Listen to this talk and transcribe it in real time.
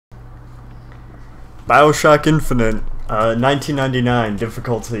BioShock Infinite, 1999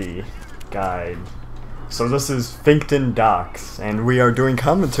 difficulty guide. So this is Finkton Docs, and we are doing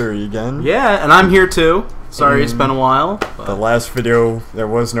commentary again. Yeah, and I'm here too. Sorry, it's been a while. The last video, there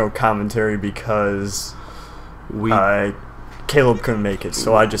was no commentary because Caleb couldn't make it,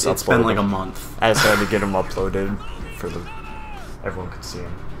 so I just uploaded. It's been like a month. I just had to get him uploaded for everyone could see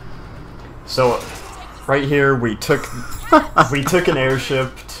him. So, right here we took an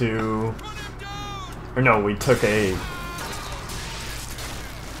airship to, or no, we took a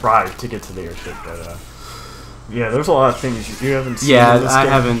ride to get to the airship, but yeah, there's a lot of things you haven't seen. Yeah, in this I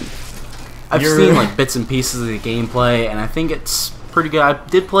game. haven't. I've seen like bits and pieces of the gameplay, and I think it's pretty good. I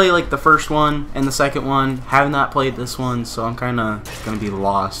did play like the first one and the second one. Have not played this one, so I'm kind of gonna be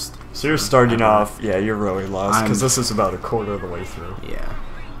lost. So you're starting off, yeah, you're really lost because this is about a quarter of the way through. Yeah.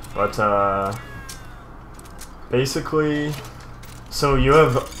 But basically, so you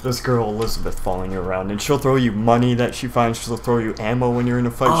have this girl Elizabeth following you around, and she'll throw you money that she finds. She'll throw you ammo when you're in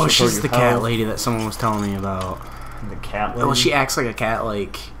a fight. Oh, she'll she's throw the you cat health. lady that someone was telling me about. The cat lady. Well, she acts like a cat.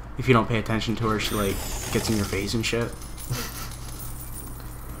 Like if you don't pay attention to her, she like gets in your face and shit.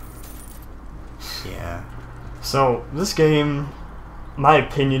 Yeah. So this game, my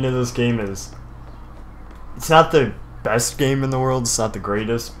opinion of this game is, it's not the best game in the world. It's not the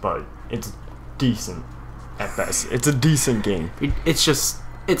greatest, but it's decent at best. It's a decent game. It's just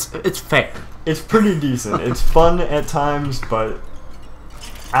it's fair. It's pretty decent. It's fun at times, but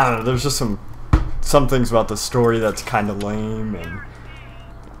I don't know. There's just some things about the story that's kind of lame. And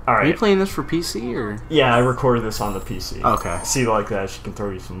all right, Are you playing this for PC or? yeah, I recorded this on the PC. Okay. See, like that, she can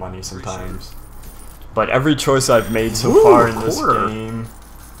throw you some money sometimes. But every choice I've made so far in this game,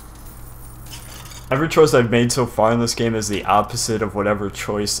 every choice I've made so far in this game is the opposite of whatever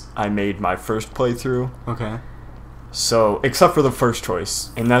choice I made my first playthrough. Okay. So, except for the first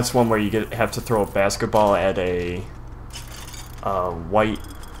choice, and that's one where you have to throw a basketball at a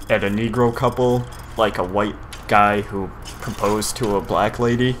Negro couple, like a white guy who proposed to a black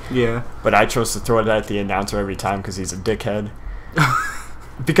lady. Yeah. But I chose to throw it at the announcer every time because he's a dickhead.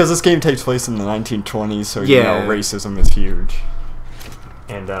 Because this game takes place in the 1920s, so you know racism is huge.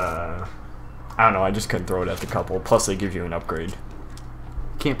 And I don't know, I just couldn't throw it at the couple. Plus, they give you an upgrade.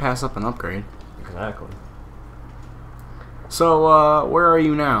 Can't pass up an upgrade. Exactly. So, where are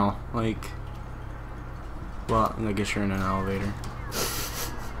you now? Like, well, I guess you're in an elevator.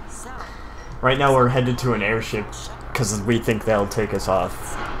 Right now, we're headed to an airship because we think that'll take us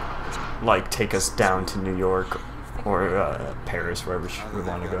off, like take us down to New York or Paris, wherever we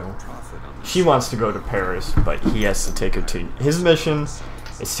want to go. She wants to go to Paris, but he has to take her to... His mission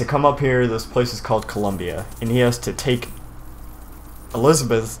is to come up here. This place is called Columbia, and he has to take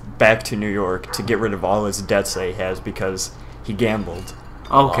Elizabeth back to New York to get rid of all his debts that he has because he gambled.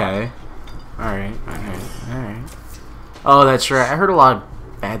 Okay. Alright. Oh, that's right. I heard a lot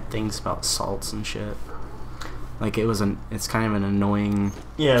of bad things about salts and shit. Like, it's kind of an annoying...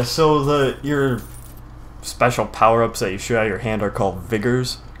 Yeah, so your special power-ups that you shoot out of your hand are called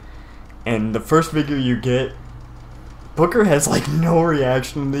vigors. And the first vigor you get, Booker has like no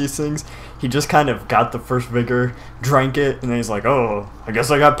reaction to these things. He just kind of got the first vigor, drank it, and then he's like, oh, I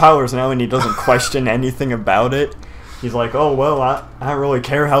guess I got powers now, and he doesn't question anything about it. He's like, oh, well, I don't really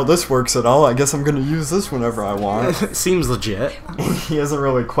care how this works at all. I guess I'm going to use this whenever I want. Seems legit. He hasn't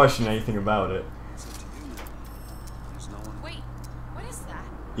really questioned anything about it. Wait, what is that?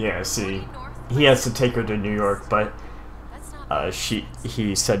 Yeah, see, he has to take her to New York, but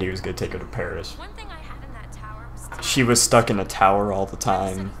he said he was going to take her to Paris. One thing I had in that tower was She was stuck in a tower all the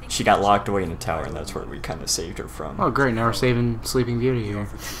time. She got locked away in a tower, and that's where we kind of saved her from. Oh, great. Now we're saving Sleeping Beauty here.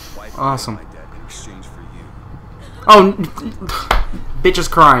 Awesome. Oh, bitch is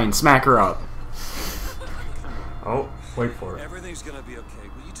crying. Smack her up. Oh, wait for it. Everything's gonna be okay.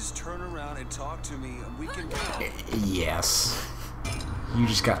 Will you just turn around and talk to me, and we can go? Yes. You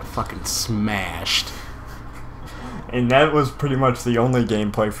just got fucking smashed. And that was pretty much the only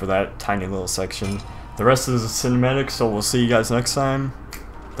gameplay for that tiny little section. The rest is cinematic, so we'll see you guys next time.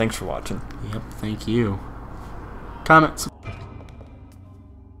 Thanks for watching. Yep, thank you. Comments.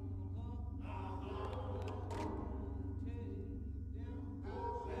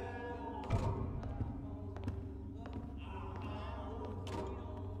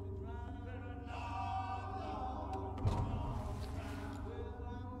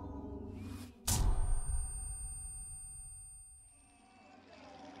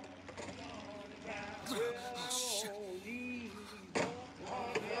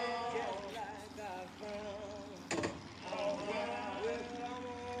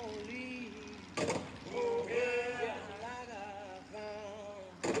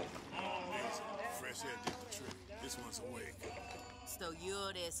 said did the trick. This one's awake. So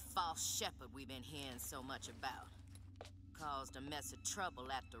you're this false shepherd we've been hearing so much about. Caused a mess of trouble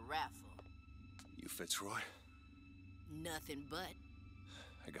at the raffle. You Fitzroy? Nothing but.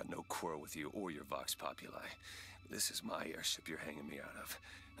 I got no quarrel with you or your Vox Populi. This is my airship you're hanging me out of,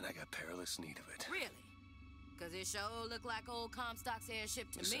 and I got perilous need of it. Really? Cause it sure look like old Comstock's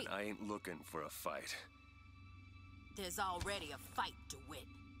airship to Listen, me. I ain't looking for a fight. There's already a fight, DeWitt.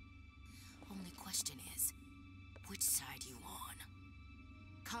 Only question is, which side you on?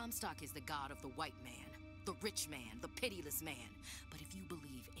 Comstock is the god of the white man, the rich man, the pitiless man. But if you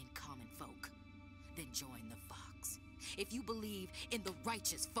believe in common folk, then join the Vox. If you believe in the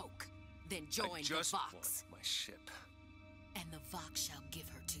righteous folk, then join the Vox. Want my ship. And the Vox shall give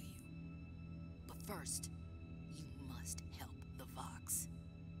her to you. But first, you must help the Vox.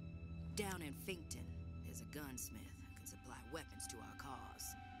 Down in Finkton, there's a gunsmith who can supply weapons to our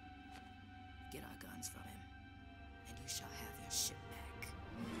cause. Get our guns from him, and you shall have your ship